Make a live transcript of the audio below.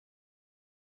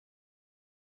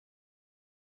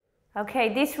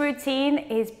Okay, this routine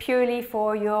is purely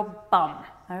for your bum,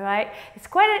 all right? It's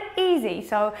quite easy,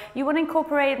 so you want to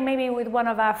incorporate it maybe with one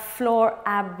of our floor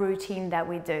ab routine that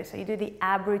we do. So you do the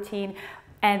ab routine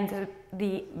and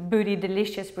the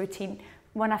Bootylicious routine,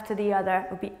 one after the other.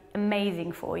 It would be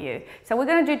amazing for you. So we're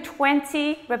going to do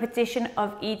 20 repetitions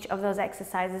of each of those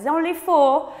exercises. Only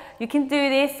 4. You can do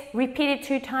this. Repeat it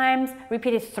 2 times.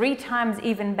 Repeat it 3 times,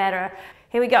 even better.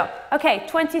 Here we go. Okay,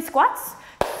 20 squats.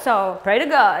 So pray to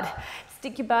God.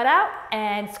 Stick your butt out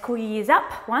and squeeze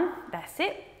up. 1. That's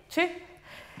it. 2.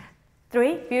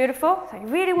 3, beautiful. So you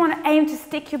really want to aim to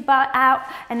stick your butt out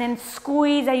and then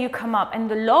squeeze as you come up.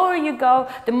 And the lower you go,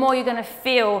 the more you're going to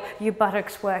feel your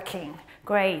buttocks working.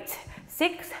 Great.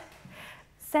 6,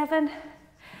 7,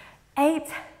 8,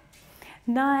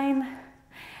 9,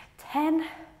 10.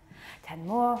 10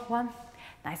 more. 1.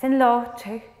 Nice and low.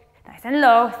 2. Nice and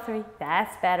low. 3.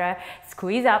 That's better.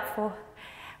 Squeeze up. 4,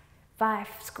 5.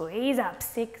 Squeeze up.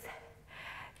 6,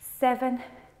 7,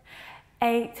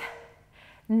 8,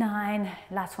 9,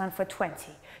 last one for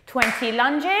 20. 20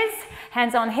 lunges,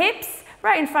 hands on hips,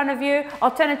 right in front of you,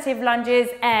 alternative lunges,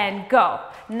 and go.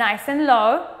 Nice and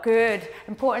low, good.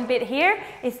 Important bit here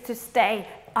is to stay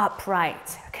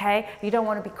upright, okay? You don't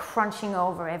want to be crunching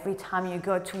over every time you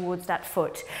go towards that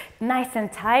foot. Nice and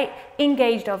tight,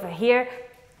 engaged over here,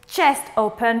 chest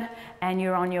open, and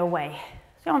you're on your way.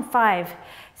 So on 5,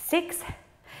 6,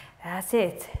 that's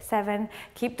it. 7,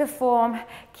 keep the form,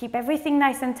 keep everything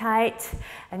nice and tight,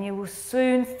 and you will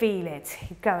soon feel it.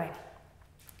 Keep going.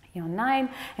 You're 9,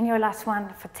 and your last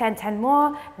one for 10, 10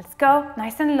 more. Let's go,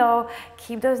 nice and low.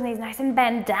 Keep those knees nice and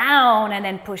bent, down, and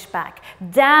then push back.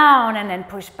 Down, and then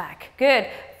push back. Good.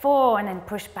 4, and then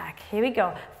push back. Here we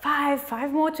go.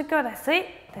 5 more to go. That's it.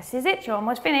 This is it. You're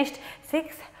almost finished.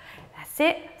 6, that's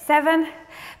it. 7,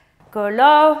 go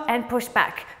low and push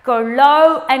back. Go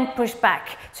low and push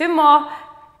back. 2 more.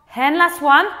 And last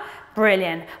one.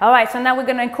 Brilliant. All right, so now we're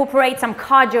going to incorporate some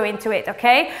cardio into it,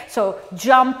 okay? So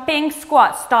jumping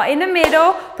squats. Start in the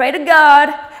middle. Pray to God.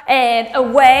 And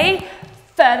away.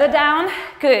 Further down.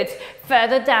 Good.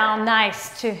 Further down.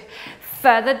 Nice. 2.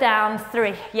 Further down.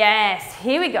 3. Yes.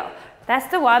 Here we go. That's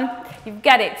the one. You've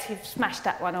got it. You've smashed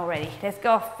that one already. Let's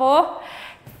go. 4,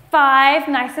 5.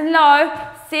 Nice and low.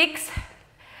 6,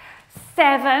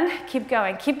 7, keep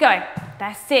going, keep going.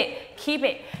 That's it. Keep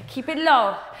it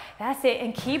low. That's it,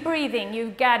 and keep breathing.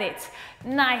 You got it.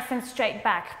 Nice and straight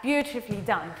back. Beautifully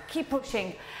done. Keep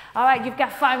pushing. All right, you've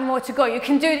got 5 more to go. You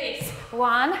can do this.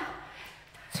 1,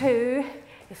 2,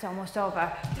 it's almost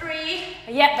over. 3,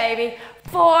 yeah, baby.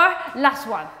 4, last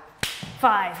one.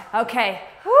 5, okay.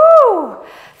 Woo!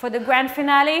 For the grand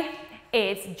finale,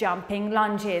 it's jumping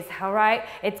lunges, all right?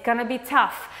 It's gonna be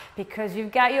tough because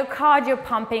you've got your cardio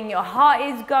pumping, your heart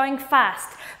is going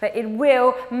fast, but it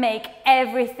will make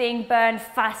everything burn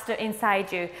faster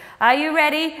inside you. Are you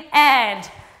ready?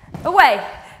 And away.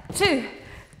 2,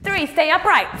 3, stay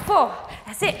upright. 4,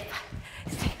 that's it.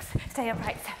 6, stay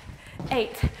upright. 7,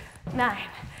 8, 9,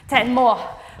 10 more.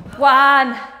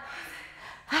 1,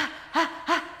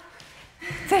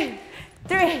 2,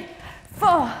 3,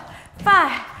 4,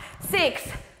 5, 6,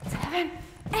 7,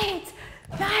 8,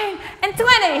 9, and 20.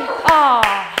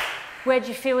 Oh, where'd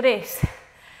you feel this?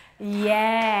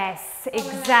 Yes,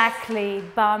 exactly.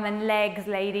 Bum and legs,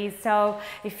 ladies. So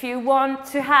if you want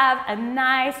to have a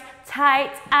nice,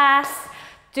 tight ass,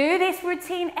 do this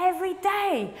routine every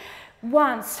day.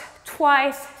 Once,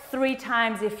 twice, 3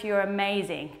 times if you're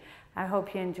amazing. I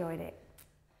hope you enjoyed it.